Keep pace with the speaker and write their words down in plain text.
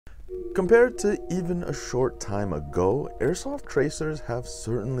Compared to even a short time ago, airsoft tracers have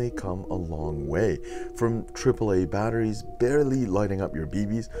certainly come a long way. From AAA batteries barely lighting up your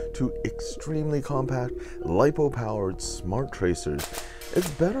BBs to extremely compact, LiPo-powered smart tracers. It's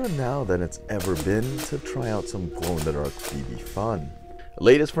better now than it's ever been to try out some glow-in-the-dark BB fun.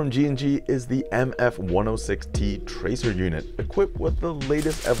 Latest from G&G is the MF106T tracer unit, equipped with the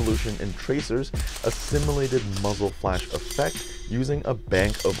latest evolution in tracers, a simulated muzzle flash effect using a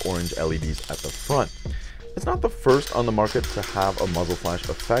bank of orange LEDs at the front. It's not the first on the market to have a muzzle flash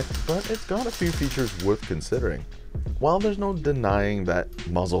effect, but it's got a few features worth considering. While there's no denying that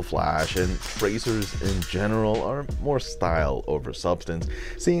muzzle flash and tracers in general are more style over substance,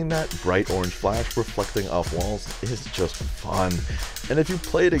 seeing that bright orange flash reflecting off walls is just fun. And if you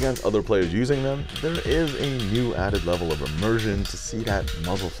played against other players using them, there is a new added level of immersion to see that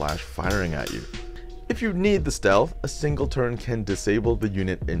muzzle flash firing at you. If you need the stealth, a single turn can disable the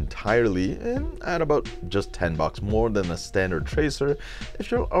unit entirely and at about just $10 more than a standard tracer.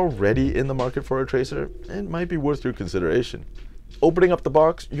 If you're already in the market for a tracer, it might be worth your consideration. Opening up the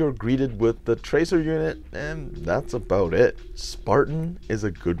box, you're greeted with the tracer unit, and that's about it. Spartan is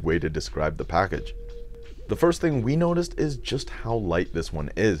a good way to describe the package. The first thing we noticed is just how light this one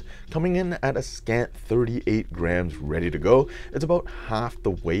is. Coming in at a scant 38 grams ready to go, it's about half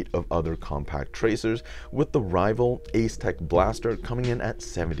the weight of other compact tracers, with the rival Ace Tech Blaster coming in at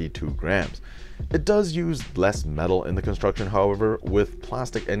 72 grams. It does use less metal in the construction, however, with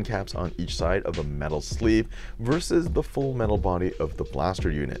plastic end caps on each side of a metal sleeve versus the full metal body of the Blaster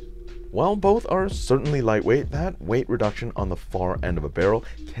unit. While both are certainly lightweight, that weight reduction on the far end of a barrel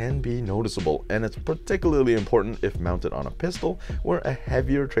can be noticeable, and it's particularly important if mounted on a pistol, where a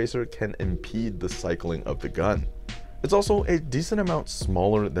heavier tracer can impede the cycling of the gun. It's also a decent amount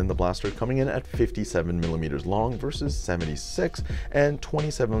smaller than the Blaster, coming in at 57mm long versus 76 and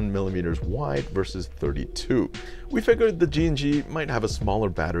 27mm wide versus 32. We figured the G&G might have a smaller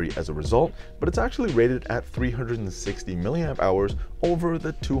battery as a result, but it's actually rated at 360 mAh over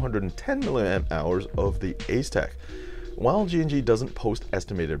the 210 mAh of the Ace Tech. While G&G doesn't post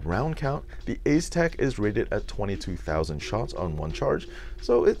estimated round count, the Ace Tech is rated at 22,000 shots on one charge,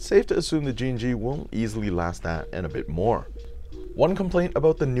 so it's safe to assume the G&G will easily last that and a bit more. One complaint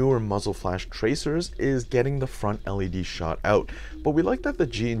about the newer muzzle flash tracers is getting the front LED shot out, but we like that the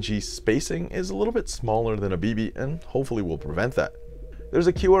G&G spacing is a little bit smaller than a BB and hopefully will prevent that. There's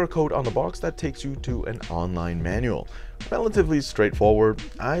a QR code on the box that takes you to an online manual. Relatively straightforward.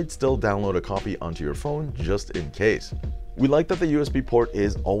 I'd still download a copy onto your phone just in case. We like that the USB port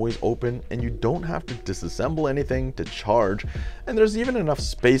is always open and you don't have to disassemble anything to charge, and there's even enough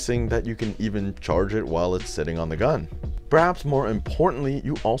spacing that you can even charge it while it's sitting on the gun. Perhaps more importantly,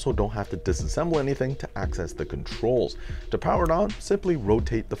 you also don't have to disassemble anything to access the controls. To power it on, simply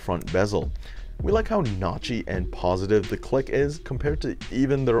rotate the front bezel. We like how notchy and positive the click is compared to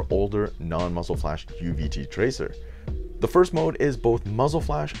even their older non-muzzle flash UVT tracer. The first mode is both muzzle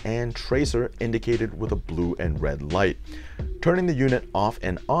flash and tracer, indicated with a blue and red light. Turning the unit off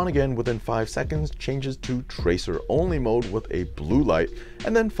and on again within 5 seconds changes to tracer only mode with a blue light,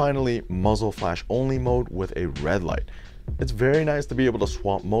 and then finally muzzle flash only mode with a red light. It's very nice to be able to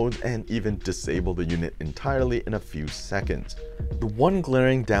swap modes and even disable the unit entirely in a few seconds. The one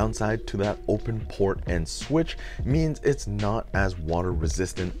glaring downside to that open port and switch means it's not as water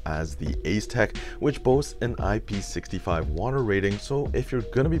resistant as the Ace Tech, which boasts an IP65 water rating, so if you're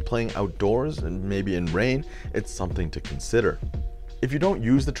going to be playing outdoors and maybe in rain, it's something to consider. If you don't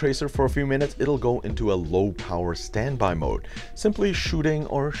use the tracer for a few minutes, it'll go into a low power standby mode. Simply shooting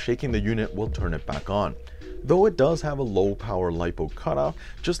or shaking the unit will turn it back on. Though it does have a low power LiPo cutoff,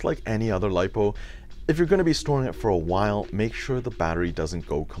 just like any other LiPo, if you're going to be storing it for a while, make sure the battery doesn't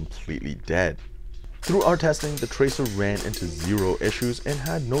go completely dead. Through our testing, the tracer ran into zero issues and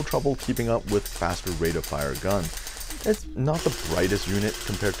had no trouble keeping up with faster rate of fire guns. It's not the brightest unit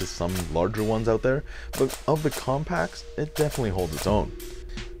compared to some larger ones out there, but of the compacts, it definitely holds its own.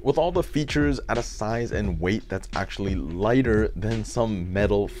 With all the features at a size and weight that's actually lighter than some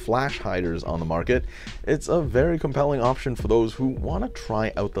metal flash hiders on the market, it's a very compelling option for those who want to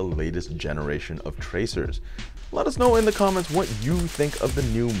try out the latest generation of tracers. Let us know in the comments what you think of the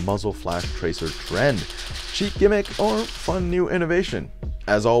new muzzle flash tracer trend. Cheap gimmick or fun new innovation?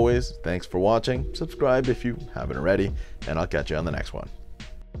 As always, thanks for watching, subscribe if you haven't already, and I'll catch you on the next one.